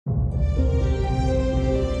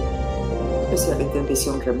especialista en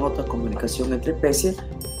visión remota, comunicación entre especies,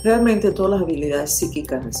 realmente todas las habilidades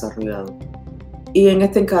psíquicas desarrollado. Y en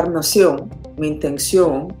esta encarnación, mi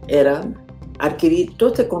intención era adquirir todo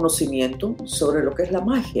este conocimiento sobre lo que es la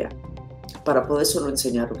magia, para podérselo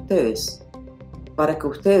enseñar a ustedes, para que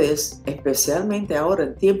ustedes, especialmente ahora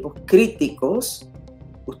en tiempos críticos,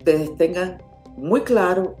 ustedes tengan muy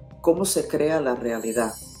claro cómo se crea la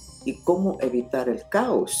realidad y cómo evitar el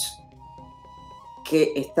caos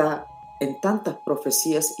que está en tantas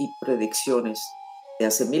profecías y predicciones de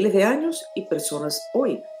hace miles de años y personas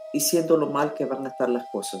hoy diciendo lo mal que van a estar las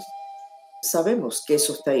cosas. Sabemos que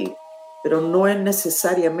eso está ahí, pero no es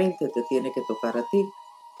necesariamente te tiene que tocar a ti,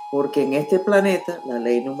 porque en este planeta la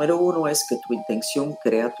ley número 1 es que tu intención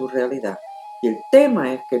crea tu realidad. Y el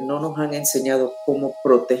tema es que no nos han enseñado cómo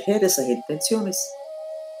proteger esas intenciones.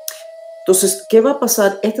 Entonces, ¿qué va a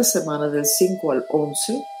pasar esta semana del 5 al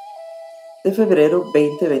 11 de febrero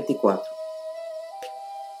 2024?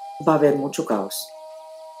 Va a haber mucho caos.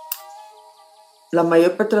 La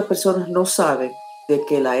mayor parte de las personas no saben de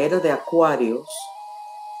que la era de Acuarios,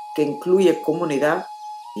 que incluye comunidad,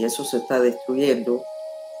 y eso se está destruyendo,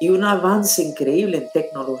 y un avance increíble en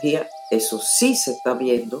tecnología, eso sí se está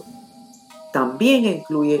viendo, también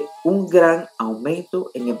incluye un gran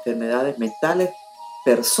aumento en enfermedades mentales,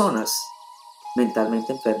 personas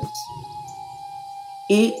mentalmente enfermas.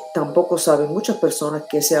 Y tampoco saben muchas personas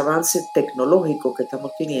que ese avance tecnológico que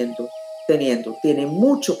estamos teniendo tiene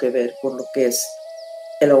mucho que ver con lo que es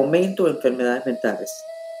el aumento de enfermedades mentales.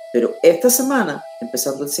 Pero esta semana,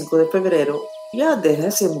 empezando el 5 de febrero, ya desde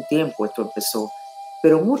hace un tiempo esto empezó,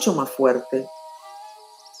 pero mucho más fuerte,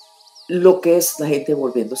 lo que es la gente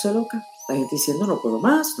volviéndose loca, la gente diciendo no puedo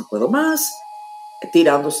más,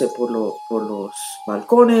 tirándose por los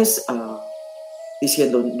balcones,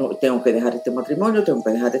 diciendo no, tengo que dejar este matrimonio, tengo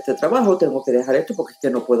que dejar este trabajo, tengo que dejar esto porque es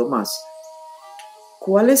que no puedo más.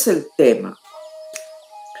 ¿Cuál es el tema?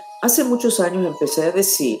 Hace muchos años empecé a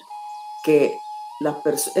decir que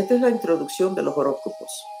esta es la introducción de los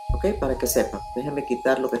horóscopos, ¿ok? Para que sepan. Déjenme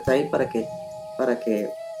quitar lo que está ahí para que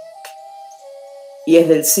y es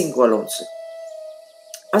del 5 al 11.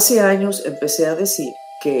 Hace años empecé a decir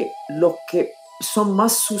que los que son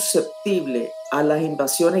más susceptibles a las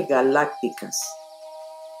invasiones galácticas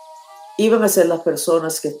iban a ser las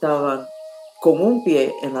personas que estaban con un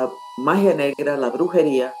pie en la magia negra, la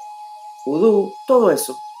brujería, vudú, todo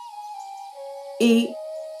eso. Y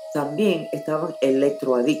también estaban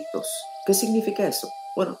electroadictos. ¿Qué significa eso?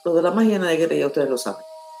 Bueno, lo de la magia negra ya ustedes lo saben.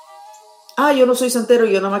 Yo no soy santero,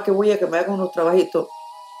 yo nada más que voy a que me hagan unos trabajitos.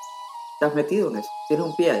 Estás metido en eso, tienes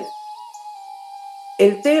un pie ahí.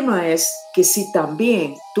 El tema es que si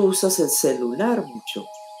también tú usas el celular mucho,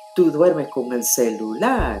 tú duermes con el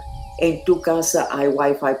celular, en tu casa hay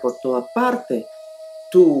wifi por todas partes,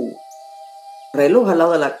 tu reloj al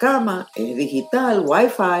lado de la cama es digital,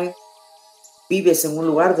 wifi, vives en un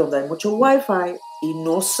lugar donde hay mucho wifi y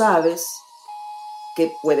no sabes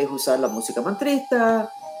que puedes usar la música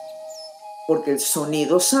mantrista porque el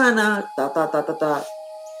sonido sana,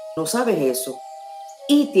 no sabes eso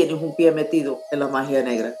y tienes un pie metido en la magia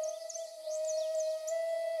negra.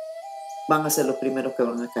 Van a ser los primeros que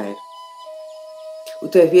van a caer.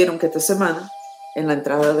 Ustedes vieron que esta semana en la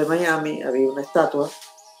entrada de Miami había una estatua,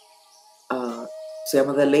 se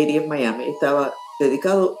llama The Lady of Miami, estaba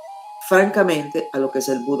dedicado francamente a lo que es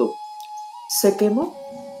el vudú. Se quemó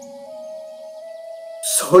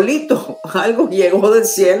solito, algo llegó del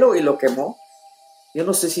cielo y lo quemó. Yo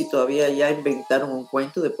no sé si todavía ya inventaron un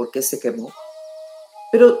cuento de por qué se quemó,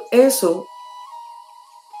 pero eso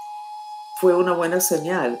fue una buena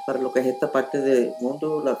señal para lo que es esta parte del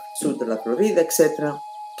mundo sur de la Florida, etc.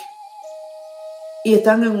 Y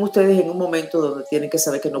están ustedes en un momento donde tienen que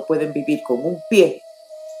saber que no pueden vivir con un pie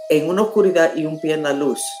en una oscuridad y un pie en la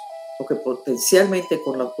luz, porque potencialmente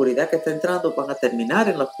con la oscuridad que está entrando van a terminar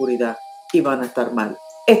en la oscuridad y van a estar mal.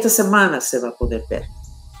 Esta semana se va a poder ver.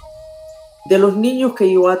 De los niños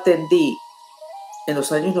que yo atendí en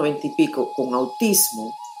los años 90 y pico con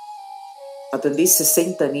autismo, atendí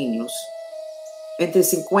 60 niños, entre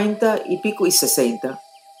 50 y pico y 60.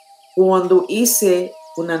 Cuando hice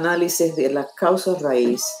un análisis de las causas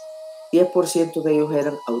raíz, 10% de ellos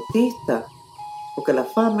eran autistas, porque la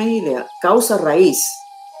familia, causa raíz,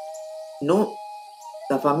 no,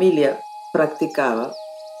 la familia practicaba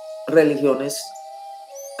religiones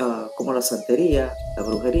como la santería, la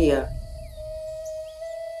brujería.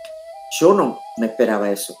 Yo no me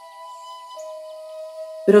esperaba eso.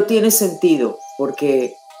 Pero tiene sentido,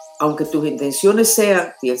 porque aunque tus intenciones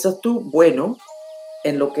sean, piensas tú, bueno,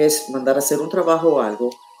 en lo que es mandar a hacer un trabajo o algo,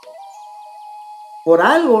 por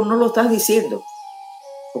algo no lo estás diciendo.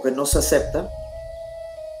 porque no se acepta,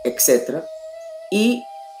 etc. Y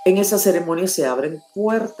en esa ceremonia se abren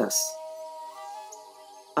puertas.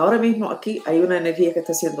 Ahora mismo aquí hay una energía que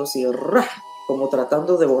está haciendo así, como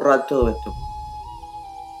tratando de borrar todo esto.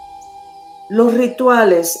 Los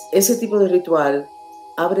rituales, ese tipo de ritual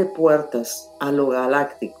abre puertas a lo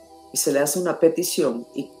galáctico y se le hace una petición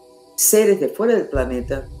y seres de fuera del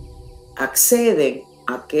planeta acceden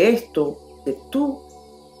a que esto que tú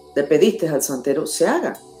le pediste al santero se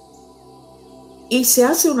haga. Y se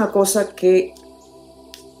hace una cosa que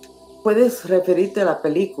puedes referirte a la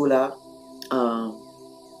película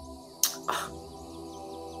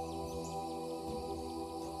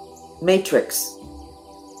Matrix,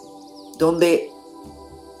 donde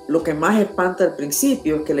lo que más espanta al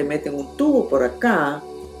principio es que le meten un tubo por acá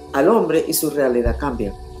al hombre y su realidad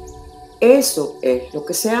cambia. Eso es lo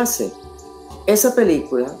que se hace. Esa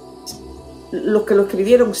película, los que lo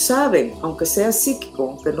escribieron saben, aunque sea psíquico,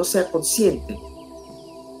 aunque no sea consciente.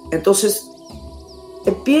 Entonces,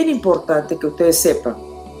 es bien importante que ustedes sepan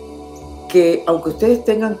que aunque ustedes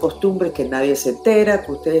tengan costumbres que nadie se entera,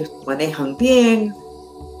 que ustedes manejan bien,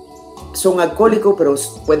 son alcohólicos, pero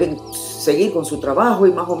pueden seguir con su trabajo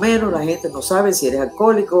y más o menos la gente no sabe si eres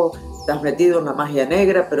alcohólico, estás metido en la magia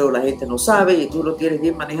negra, pero la gente no sabe y tú lo tienes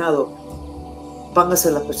bien manejado. Van a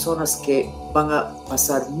ser las personas que van a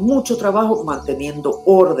pasar mucho trabajo manteniendo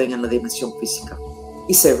orden en la dimensión física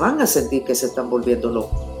y se van a sentir que se están volviendo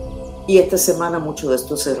locos. Y esta semana mucho de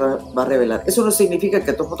esto se va a revelar. Eso no significa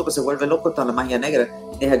que todo el mundo que se vuelve loco está en la magia negra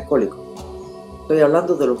es alcohólico. Estoy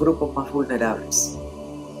hablando de los grupos más vulnerables.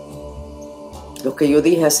 Los que yo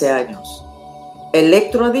dije hace años.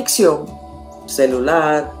 Electroadicción,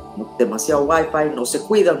 celular, demasiado wifi, no se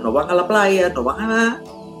cuidan, no van a la playa, no van a nada,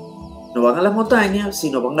 no van a las montañas,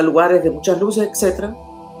 sino van a lugares de muchas luces, etc.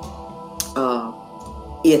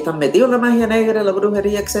 Y están metidos en la magia negra, la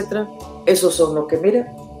brujería, etc. Esos son los que,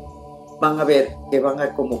 mira, van a ver que van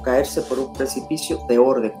a como caerse por un precipicio de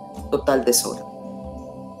orden, total desorden.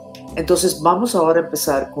 Entonces vamos ahora a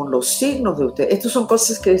empezar con los signos de ustedes. Estas son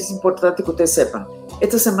cosas que es importante que ustedes sepan.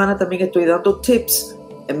 Esta semana también estoy dando tips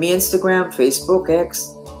en mi Instagram, Facebook,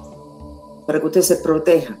 X, para que ustedes se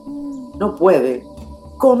protejan. No pueden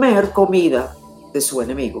comer comida de su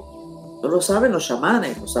enemigo. No lo saben los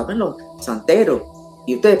chamanes, lo saben los santeros.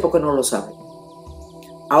 Y ustedes, ¿por qué no lo saben?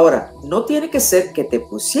 Ahora, no tiene que ser que te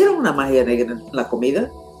pusieron una magia negra en la comida,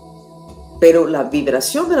 pero la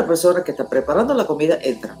vibración de la persona que está preparando la comida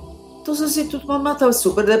entra. Entonces, si tu mamá está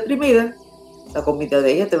súper deprimida, la comida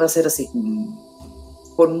de ella te va a hacer así,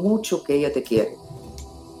 por mucho que ella te quiere,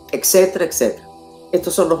 etcétera, etcétera.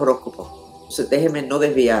 Estos son los horóscopos. Entonces, déjenme no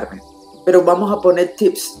desviarme. Pero vamos a poner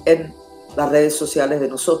tips en las redes sociales de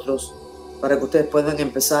nosotros para que ustedes puedan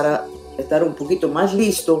empezar a estar un poquito más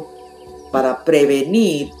listos para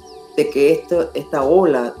prevenir de que esta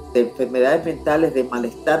ola de enfermedades mentales, de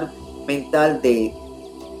malestar mental, de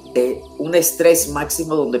un estrés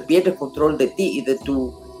máximo donde pierdes control de ti y de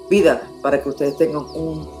tu vida, para que ustedes tengan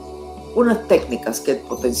unas técnicas que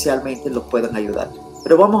potencialmente los puedan ayudar.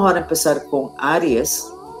 Pero vamos ahora a empezar con Aries,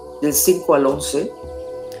 del 5 al 11.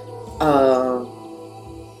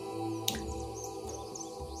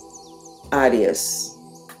 Aries,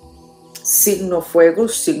 signo fuego,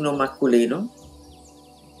 signo masculino.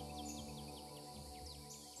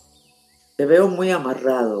 Te veo muy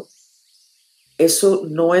amarrado. Eso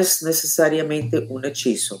no es necesariamente un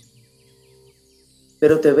hechizo,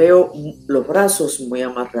 pero te veo los brazos muy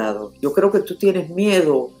amarrados. Yo creo que tú tienes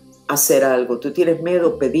miedo a hacer algo, tú tienes miedo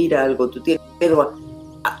a pedir algo, tú tienes miedo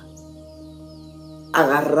a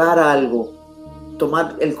agarrar algo,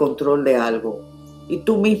 tomar el control de algo, y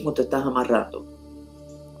tú mismo te estás amarrando.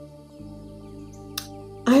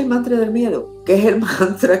 Haz el mantra del miedo, que es el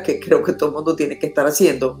mantra que creo que todo el mundo tiene que estar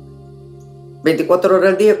haciendo 24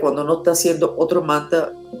 horas al día cuando no está haciendo otro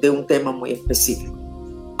mantra de un tema muy específico.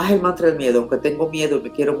 Haz el mantra del miedo. Aunque tengo miedo y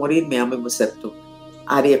me quiero morir, me amo y me acepto.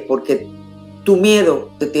 Aries, porque tu miedo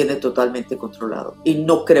te tiene totalmente controlado y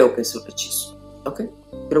no creo que sea un hechizo. ¿Ok?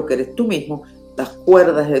 Creo que eres tú mismo. Las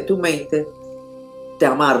cuerdas de tu mente te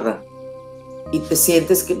amarran y te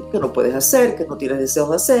sientes que no puedes hacer, que no tienes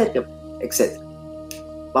deseos de hacer, etc.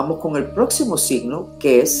 Vamos con el próximo signo,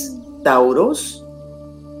 que es Tauro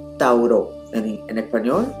en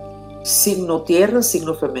español, signo tierra,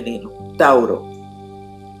 signo femenino. Tauro,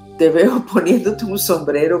 te veo poniéndote un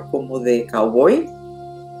sombrero como de cowboy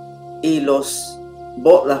y las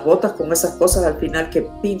botas con esas cosas al final que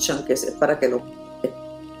pinchan, que es para que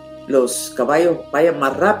los caballos vayan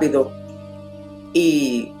más rápido,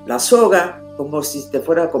 y la soga como si te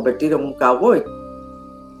fuera a convertir en un cowboy.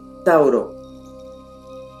 Tauro,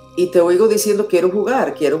 y te oigo diciendo quiero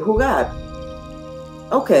jugar.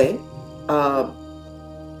 Ok.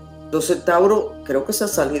 Entonces Tauro creo que se ha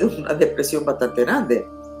salido de una depresión bastante grande.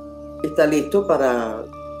 Está listo para...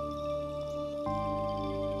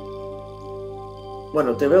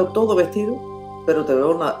 Bueno, te veo todo vestido, pero te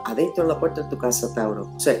veo adentro de la puerta de tu casa, Tauro.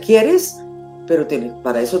 O sea, quieres, pero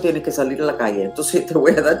para eso tienes que salir a la calle. Entonces te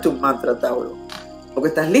voy a dar tu mantra, Tauro. Porque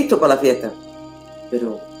estás listo para la fiesta.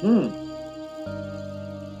 Pero,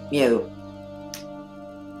 miedo.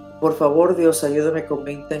 Por favor, Dios, ayúdame con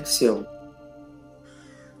mi intención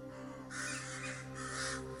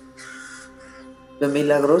de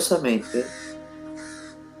milagrosamente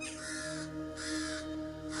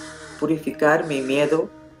purificar mi miedo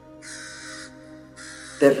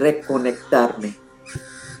de reconectarme.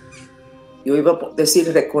 Yo iba a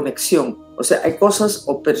decir reconexión. O sea, hay cosas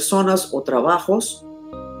o personas o trabajos,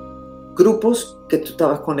 grupos que tú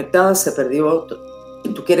estabas conectada, se perdió y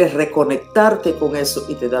tú quieres reconectarte con eso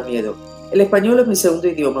y te da miedo. El español es mi segundo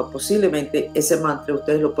idioma. Posiblemente ese mantra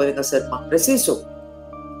ustedes lo pueden hacer más preciso.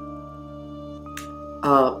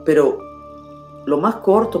 Pero lo más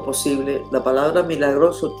corto posible, la palabra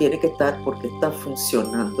milagroso tiene que estar porque está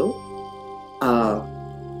funcionando.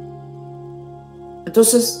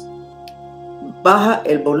 Entonces, baja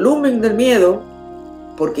el volumen del miedo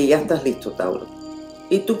porque ya estás listo, Tauro.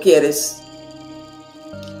 Y tú quieres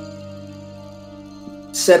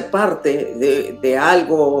ser parte de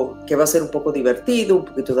algo que va a ser un poco divertido, un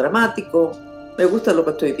poquito dramático. Me gusta lo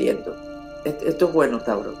que estoy viendo. Esto es bueno,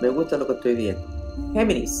 Tauro. Me gusta lo que estoy viendo.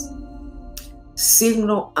 Géminis.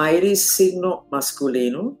 Signo Aries, signo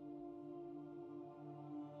masculino.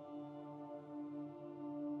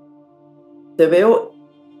 Te veo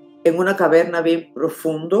en una caverna bien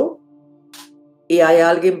profundo y hay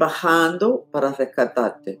alguien bajando para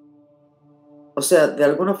rescatarte. O sea, de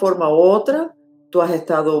alguna forma u otra, tú has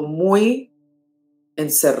estado muy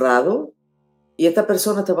encerrado y esta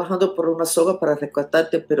persona está bajando por una soga para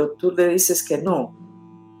rescatarte, pero tú le dices que no.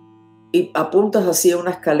 Y apuntas así a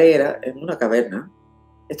una escalera en una caverna.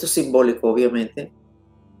 Esto es simbólico, obviamente.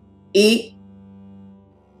 Y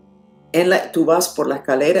tú vas por la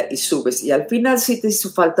escalera y subes. Y al final sí te hizo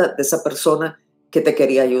falta de esa persona que te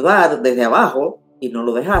quería ayudar desde abajo y no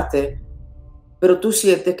lo dejaste, pero tú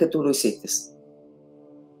sientes que tú lo hiciste.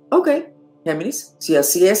 Ok, Géminis, si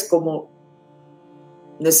así es como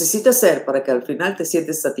necesitas ser para que al final te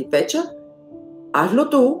sientes satisfecha, hazlo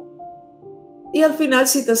tú y al final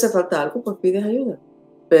si te hace falta algo, pues pides ayuda.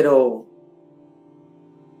 Pero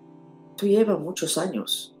tú llevas muchos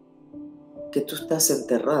años que tú estás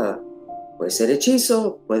enterrada. Puede ser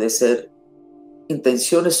hechizo, puede ser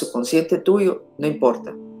intenciones subconscientes tuyo, no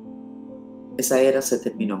importa. Esa era se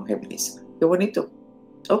terminó, Géminis. Qué bonito.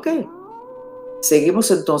 Ok. Seguimos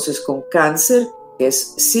entonces con Cáncer, que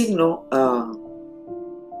es signo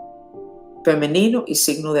femenino y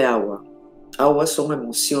signo de agua. Agua son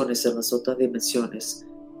emociones en las otras dimensiones.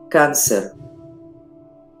 Cáncer.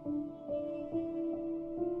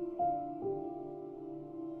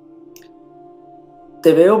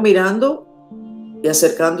 Te veo mirando y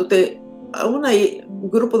acercándote a un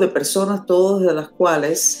grupo de personas, todas de las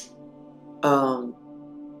cuales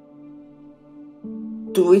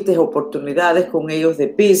tuviste oportunidades con ellos de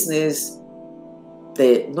business,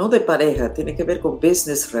 no de pareja, tiene que ver con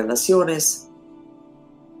business, relaciones,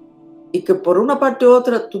 y que por una parte u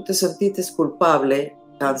otra tú te sentiste culpable,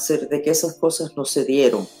 Cáncer, de que esas cosas no se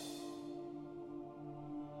dieron.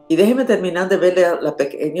 Y déjeme terminar de ver la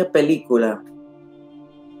pequeña película.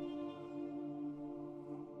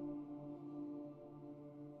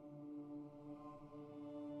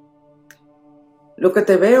 Lo que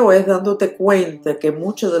te veo es dándote cuenta que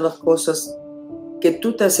muchas de las cosas que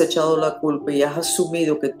tú te has echado la culpa y has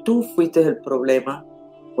asumido que tú fuiste el problema,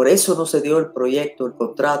 por eso no se dio el proyecto, el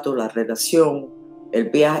contrato, la relación,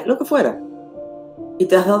 el viaje, lo que fuera. Y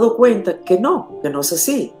te has dado cuenta que no es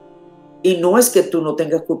así. Y no es que tú no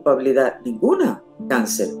tengas culpabilidad ninguna,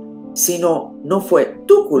 Cáncer, sino no fue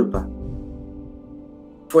tu culpa.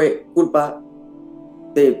 Fue culpa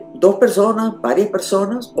de dos personas, varias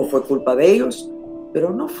personas, o fue culpa de ellos,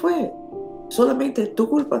 pero no fue solamente tu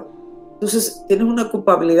culpa. Entonces tienes una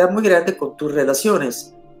culpabilidad muy grande con tus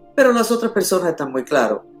relaciones, pero las otras personas están muy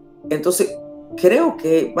claras. Entonces creo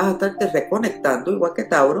que vas a estarte reconectando, igual que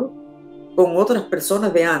Tauro, con otras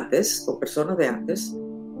personas de antes,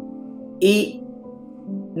 y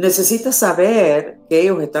necesitas saber que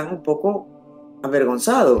ellos están un poco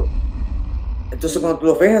avergonzados. Entonces cuando tú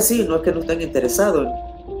los ves así, no es que no estén interesados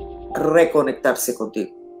en reconectarse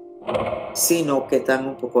contigo, sino que están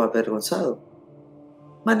un poco avergonzados.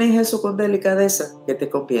 Maneja eso con delicadeza, que te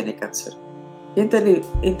conviene, Cáncer.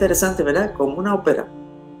 Interesante, ¿verdad? Como una ópera,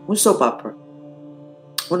 un soap opera,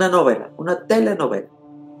 una novela, una telenovela.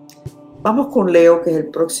 Vamos con Leo, que es el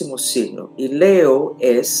próximo signo. Y Leo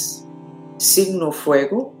es signo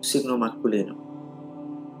fuego, signo masculino.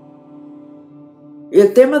 Y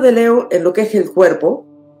el tema de Leo en lo que es el cuerpo,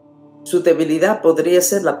 su debilidad podría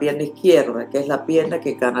ser la pierna izquierda, que es la pierna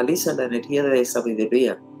que canaliza la energía de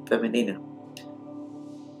sabiduría femenina.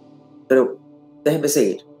 Pero déjenme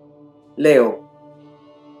seguir. Leo,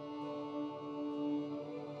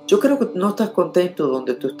 yo creo que no estás contento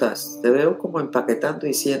donde tú estás. Te veo como empaquetando y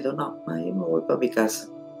diciendo, no, yo me voy para mi casa.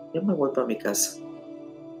 Yo me voy para mi casa.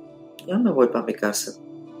 Yo me voy para mi casa.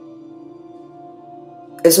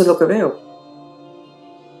 Eso es lo que veo.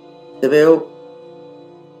 Te veo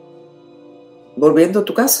volviendo a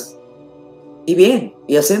tu casa. Y bien,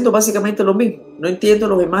 y haciendo básicamente lo mismo. No entiendo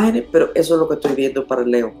las imágenes, pero eso es lo que estoy viendo para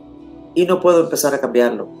el Leo. Y no puedo empezar a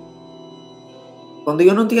cambiarlo. Cuando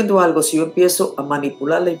yo no entiendo algo, si yo empiezo a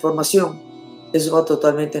manipular la información, eso va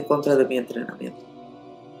totalmente en contra de mi entrenamiento.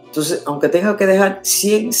 Entonces, aunque tenga que dejar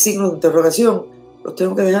 100 signos de interrogación, los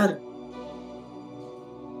tengo que dejar.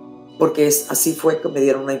 Porque así fue que me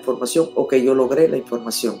dieron la información o que yo logré la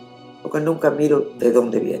información. Porque nunca miro de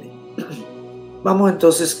dónde viene. Vamos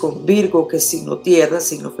entonces con Virgo, que es signo tierra,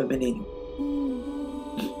 signo femenino.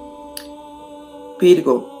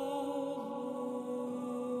 Virgo,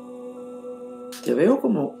 te veo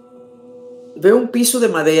veo un piso de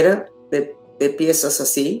madera, de piezas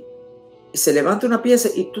así, y se levanta una pieza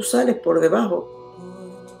y tú sales por debajo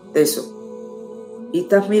de eso. Y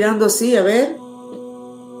estás mirando así, a ver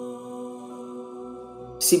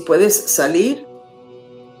si puedes salir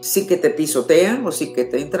sin que te pisotean o sin que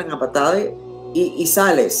te entran a patadas y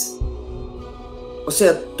sales. O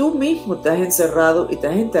sea, tú mismo te has encerrado y te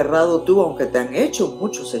has enterrado tú, aunque te han hecho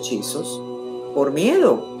muchos hechizos, por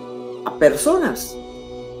miedo a personas.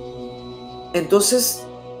 Entonces,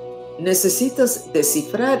 necesitas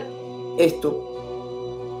descifrar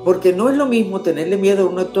esto, porque no es lo mismo tenerle miedo a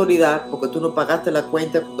una autoridad porque tú no pagaste la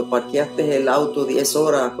cuenta cuando parqueaste el auto 10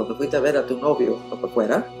 horas, cuando fuiste a ver a tu novio, lo que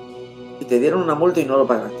fuera, y te dieron una multa y no lo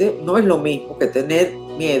pagaste. No es lo mismo que tener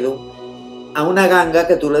miedo a una ganga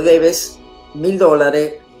que tú le debes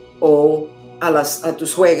 $1,000 o a tu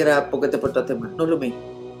suegra porque te portaste mal. No es lo mismo.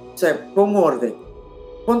 O sea, pon orden.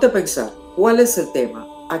 Ponte a pensar, ¿cuál es el tema?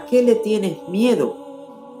 ¿A qué le tienes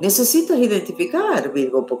miedo? Necesitas identificar,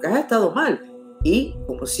 Virgo, porque has estado mal. Y,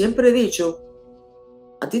 como siempre he dicho,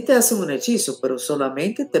 a ti te hacen un hechizo, pero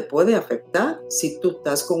solamente te puede afectar si tú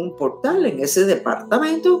estás con un portal en ese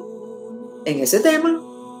departamento, en ese tema.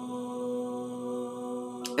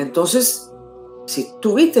 Entonces, si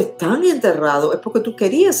estuviste tan enterrado, es porque tú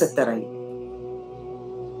querías estar ahí.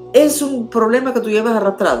 Es un problema que tú llevas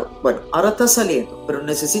arrastrado. Bueno, ahora estás saliendo, pero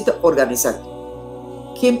necesitas organizarte.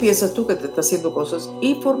 ¿Quién piensas tú que te está haciendo cosas?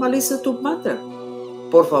 Y formaliza tus mantras.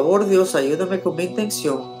 Por favor, Dios, ayúdame con mi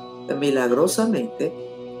intención de milagrosamente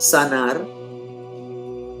sanar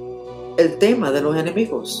el tema de los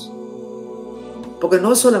enemigos. Porque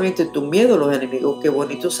no es solamente tu miedo a los enemigos, qué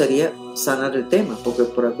bonito sería sanar el tema, porque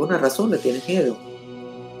por alguna razón le tienes miedo.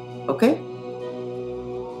 ¿Ok?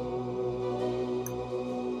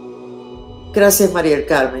 Gracias, María del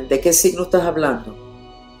Carmen. ¿De qué signo estás hablando?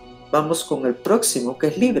 Vamos con el próximo, que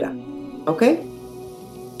es Libra. ¿Ok?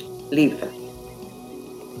 Libra.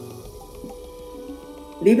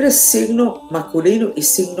 Libra es signo masculino y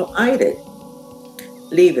signo aire.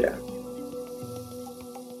 Libra.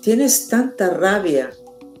 Tienes tanta rabia.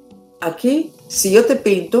 Aquí, si yo te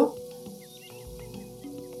pinto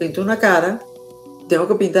una cara, tengo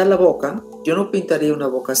que pintar la boca. Yo no pintaría una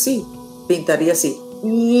boca así. Pintaría así.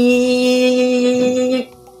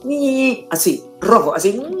 Así, rojo,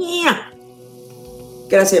 así.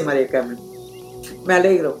 Gracias, María Carmen. Me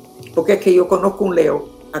alegro, porque es que yo conozco un Leo.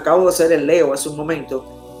 Acabo de ser el Leo hace un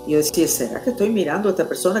momento. Y yo decía, ¿será que estoy mirando a esta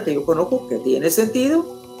persona que yo conozco que tiene sentido?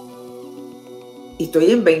 Y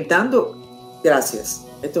estoy inventando. Gracias.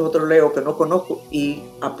 Este es otro Leo que no conozco y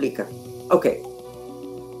aplica. Ok.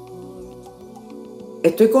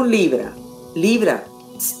 Estoy con Libra. Libra,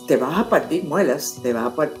 te vas a partir muelas, te vas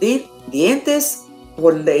a partir dientes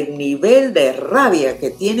por el nivel de rabia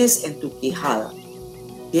que tienes en tu quijada.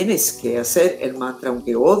 Tienes que hacer el mantra,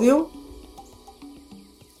 aunque odio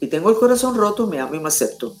y tengo el corazón roto, me amo y me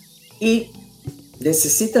acepto. Y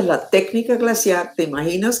necesitas la técnica glaciar. Te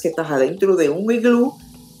imaginas que estás adentro de un iglú,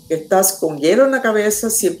 que estás con hielo en la cabeza,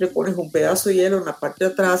 siempre pones un pedazo de hielo en la parte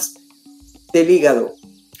de atrás del hígado,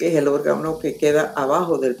 que es el órgano que queda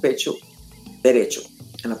abajo del pecho derecho.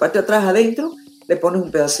 En la parte de atrás, adentro, le pones un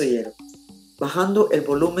pedazo de hielo, bajando el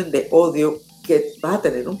volumen de odio, que vas a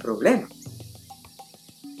tener un problema.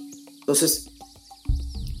 Entonces,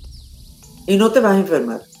 y no te vas a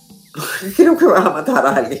enfermar. Creo que vas a matar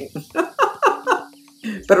a alguien.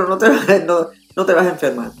 Pero no te vas a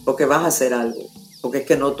enfermar, porque vas a hacer algo, porque es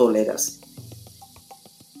que no toleras.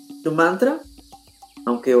 Tu mantra,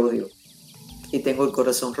 aunque odio y tengo el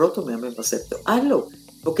corazón roto, me amo y me acepto. Hazlo,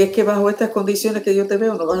 porque es que bajo estas condiciones que yo te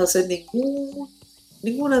veo no vas a hacer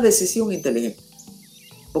ninguna decisión inteligente.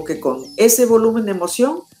 Porque con ese volumen de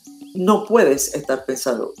emoción no puedes estar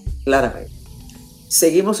pensando claramente.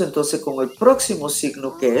 Seguimos entonces con el próximo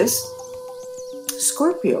signo, que es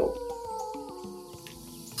Escorpio.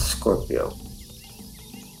 Escorpio.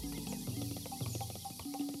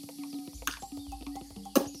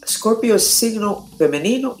 Escorpio es signo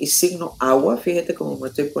femenino y signo agua. Fíjate cómo me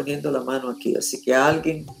estoy poniendo la mano aquí. Así que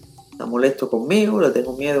alguien está molesto conmigo, le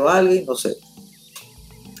tengo miedo a alguien, no sé.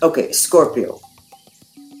 Ok, Escorpio.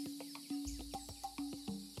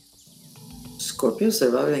 Escorpio se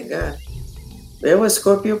va a vengar. Veo a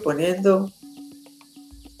Escorpio poniendo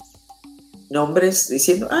nombres,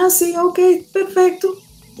 diciendo, sí, ok, perfecto.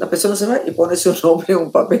 La persona se va y pone su nombre en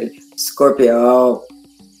un papel. Escorpio.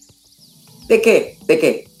 ¿De qué? ¿De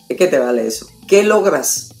qué? ¿De qué te vale eso? ¿Qué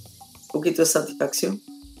logras? Un poquito de satisfacción.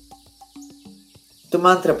 Tu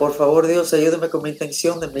mantra, por favor, Dios, ayúdame con mi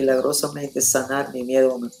intención de milagrosamente sanar mi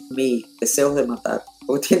miedo, mi deseo de matar.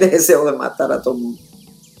 Porque tienes deseo de matar a todo el mundo.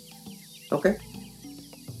 ¿Ok?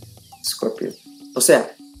 Escorpio. O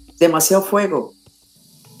sea, demasiado fuego.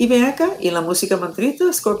 Y ven acá, y en la música mantrista,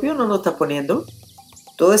 Escorpio no lo está poniendo.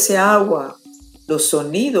 Todo ese agua, los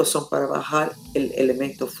sonidos son para bajar el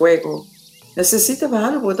elemento fuego. Necesitas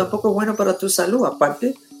bajarlo porque tampoco es bueno para tu salud,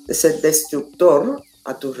 aparte de ser destructor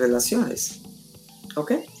a tus relaciones.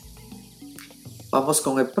 ¿Ok? Vamos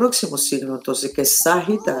con el próximo signo, entonces, que es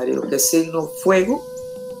Sagitario, que es signo fuego,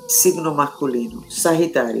 signo masculino.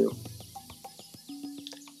 Sagitario.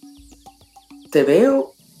 Te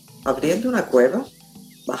veo abriendo una cueva,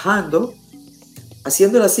 bajando,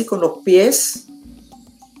 haciéndolo así con los pies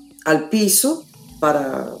al piso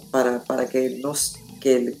para que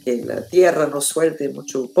la tierra no suelte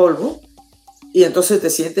mucho polvo, y entonces te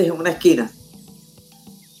sientes en una esquina.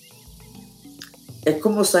 Es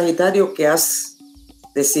como, Sagitario, que has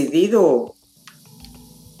decidido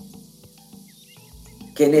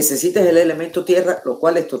que necesitas el elemento tierra, lo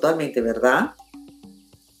cual es totalmente verdad.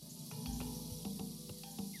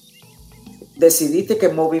 Decidiste que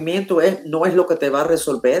el movimiento no es lo que te va a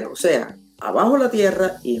resolver, o sea, abajo la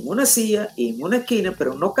tierra y en una silla y en una esquina,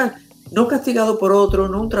 pero no castigado por otro,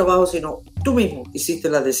 no un trabajo, sino tú mismo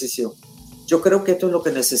hiciste la decisión. Yo creo que esto es lo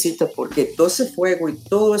que necesitas, porque todo ese fuego y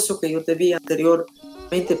todo eso que yo te vi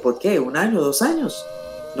anteriormente, ¿por qué? ¿1 año, 2 años?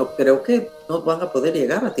 No creo que no van a poder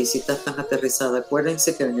llegar a ti si estás tan aterrizada.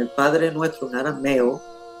 Acuérdense que en el Padre Nuestro en arameo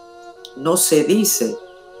no se dice,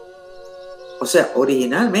 o sea,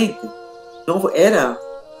 originalmente no era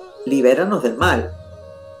libéranos del mal,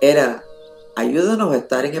 era ayúdanos a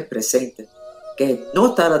estar en el presente, que es no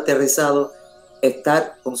estar aterrizado,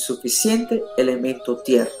 estar con suficiente elemento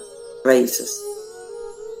tierra, raíces.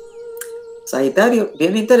 Sagitario,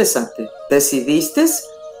 bien interesante.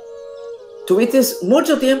 Tuviste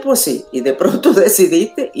mucho tiempo así y de pronto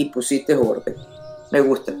decidiste y pusiste orden. Me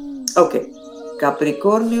gusta. Ok.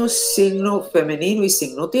 Capricornio, signo femenino y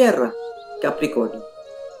signo tierra. Capricornio.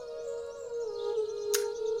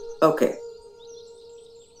 Ok.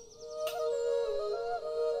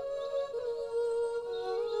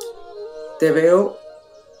 Te veo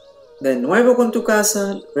de nuevo con tu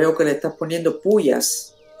casa. Veo que le estás poniendo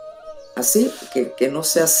puyas. Así, que no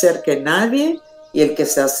se acerque nadie. Y el que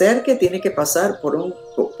se acerque tiene que pasar por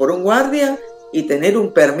un guardia y tener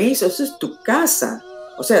un permiso. Eso es tu casa.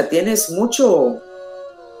 O sea, tienes mucho...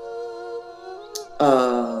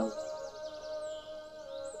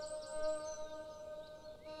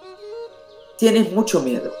 tienes mucho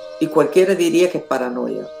miedo. Y cualquiera diría que es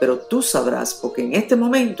paranoia. Pero tú sabrás, porque en este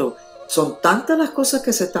momento son tantas las cosas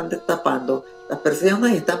que se están destapando. Las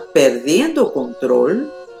personas están perdiendo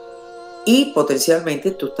control. Y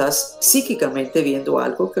potencialmente tú estás psíquicamente viendo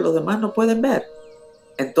algo que los demás no pueden ver.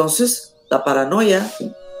 Entonces, la paranoia,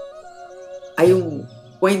 hay un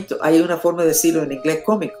cuento, hay una forma de decirlo en inglés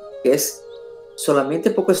cómico, que es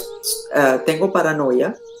solamente porque tengo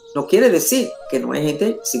paranoia, no quiere decir que no hay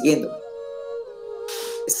gente siguiéndome.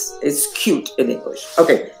 Es cute en inglés.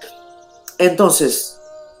 Ok, entonces,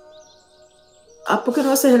 ¿por qué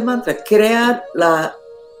no haces el mantra? Crear la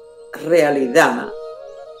realidad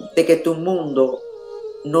de que tu mundo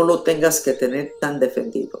no lo tengas que tener tan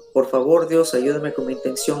defendido. Por favor, Dios, ayúdame con mi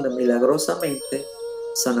intención de milagrosamente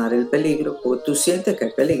sanar el peligro, porque tú sientes que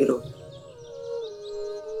hay peligro.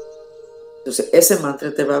 Entonces, ese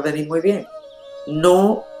mantra te va a venir muy bien.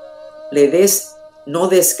 No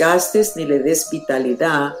desgastes ni le des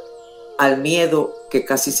vitalidad al miedo, que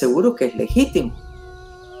casi seguro que es legítimo.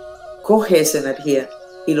 Coge esa energía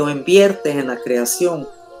y lo inviertes en la creación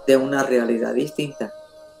de una realidad distinta.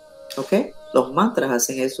 ¿Ok? Los mantras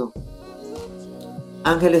hacen eso.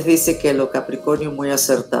 Ángeles dice que lo Capricornio es muy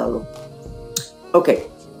acertado. Ok,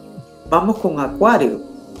 vamos con Acuario,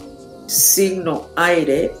 signo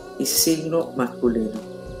aire y signo masculino.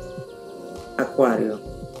 Acuario.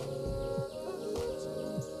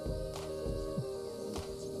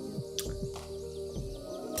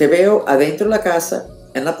 Te veo adentro de la casa,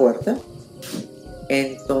 en la puerta.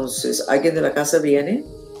 Entonces alguien de la casa viene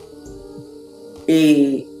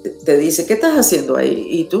y te dice, ¿qué estás haciendo ahí?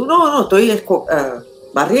 Y tú, no, estoy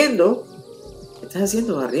barriendo. ¿Qué estás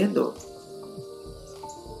haciendo barriendo?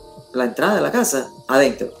 La entrada de la casa,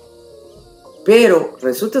 adentro. Pero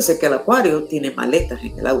resulta ser que el Acuario tiene maletas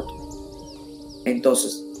en el auto.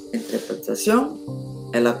 Entonces, interpretación,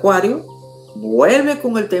 el Acuario vuelve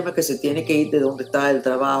con el tema que se tiene que ir de donde está el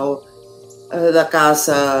trabajo, la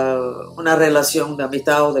casa, una relación de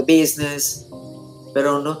amistad o de business,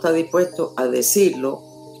 pero no está dispuesto a decirlo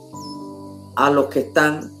a los que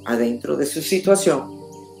están adentro de su situación,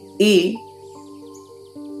 y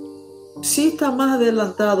sí está más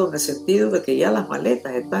adelantado en el sentido de que ya las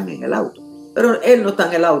maletas están en el auto, pero él no está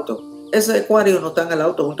en el auto, ese Acuario no está en el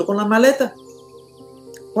auto junto con las maletas.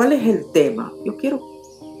 ¿Cuál es el tema? Yo quiero,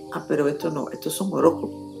 pero esto no, estos son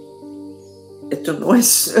horóscopos, esto no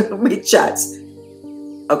es mis chats.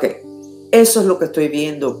 Ok, eso es lo que estoy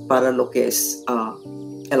viendo para lo que es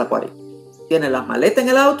el Acuario. Tiene las maletas en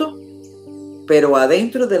el auto, pero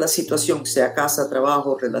adentro de la situación, sea casa,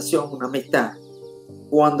 trabajo, relación, una amistad,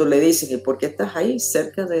 cuando le dicen, ¿y por qué estás ahí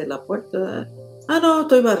cerca de la puerta? No,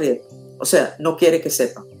 estoy barriendo. O sea, no quiere que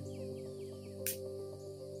sepan.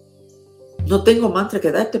 No tengo mantra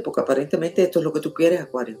que darte porque aparentemente esto es lo que tú quieres,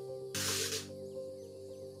 Acuario.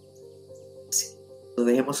 Sí, lo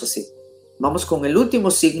dejemos así. Vamos con el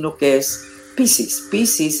último signo, que es Piscis.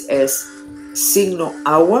 Piscis es signo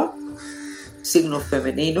agua, signo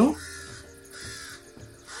femenino.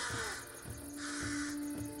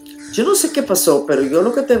 Yo no sé qué pasó, pero yo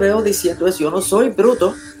lo que te veo diciendo es, yo no soy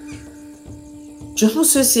bruto. Yo no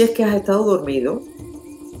sé si es que has estado dormido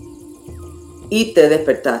y te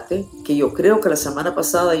despertaste, que yo creo que la semana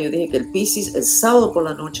pasada yo dije que el Piscis el sábado por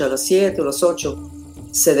la noche a las 7 o las 8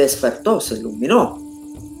 se despertó, se iluminó.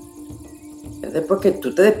 Después que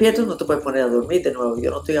tú te despiertas no te puedes poner a dormir de nuevo.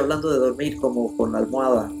 Yo no estoy hablando de dormir como con la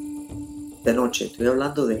almohada de noche, estoy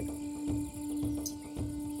hablando de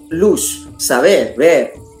luz, saber,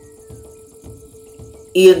 ver.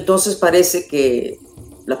 Y entonces parece que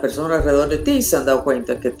las personas alrededor de ti se han dado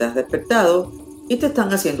cuenta que te has despertado y te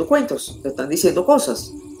están haciendo cuentos, te están diciendo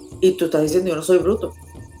cosas. Y tú estás diciendo, yo no soy bruto.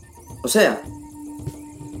 O sea,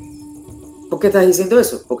 ¿por qué estás diciendo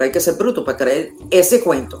eso? Porque hay que ser bruto para creer ese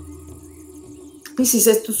cuento. Piscis,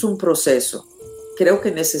 esto es un proceso. Creo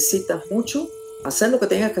que necesitas mucho hacer lo que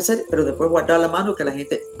tengas que hacer, pero después guardar la mano que la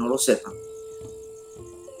gente no lo sepa.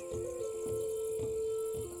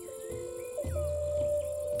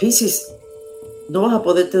 Piscis, no vas a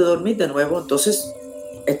poderte dormir de nuevo, entonces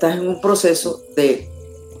estás en un proceso de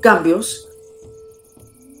cambios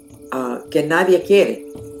que nadie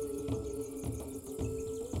quiere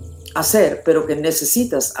hacer, pero que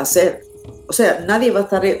necesitas hacer. O sea, nadie va a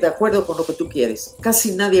estar de acuerdo con lo que tú quieres.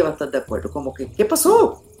 Casi nadie va a estar de acuerdo. Como que, ¿qué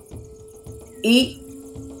pasó? Y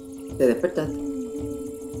te despertaste.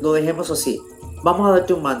 Lo dejemos así. Vamos a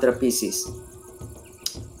darte un mantra, Piscis.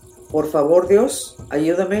 Por favor, Dios,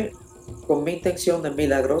 ayúdame con mi intención de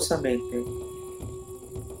milagrosamente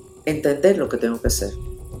entender lo que tengo que hacer.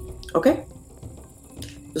 ¿Ok?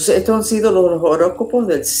 Entonces, estos han sido los horóscopos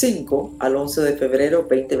del 5 al 11 de febrero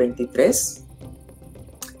 2023.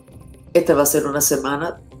 Esta va a ser una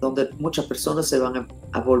semana donde muchas personas se van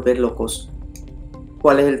a volver locos.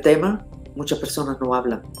 ¿Cuál es el tema? Muchas personas no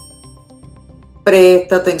hablan.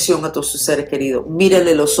 Presta atención a tus seres queridos.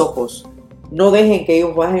 Mírenle los ojos. No dejen que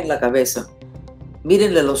ellos bajen la cabeza.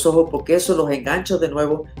 Mírenle los ojos porque eso los engancha de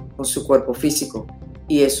nuevo con su cuerpo físico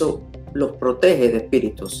y eso los protege de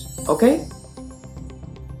espíritus. ¿Ok?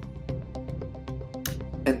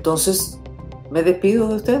 Entonces me despido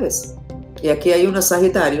de ustedes. Y aquí hay una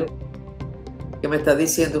Sagitario que me está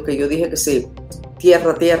diciendo que yo dije que sí,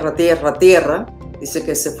 tierra, tierra, tierra, tierra. Dice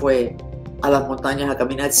que se fue a las montañas a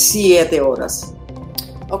caminar 7 horas.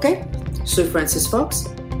 ¿Ok? Soy Francis Fox.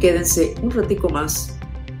 Quédense un ratico más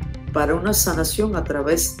para una sanación a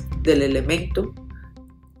través del elemento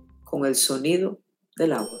con el sonido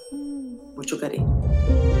del agua. Mucho cariño.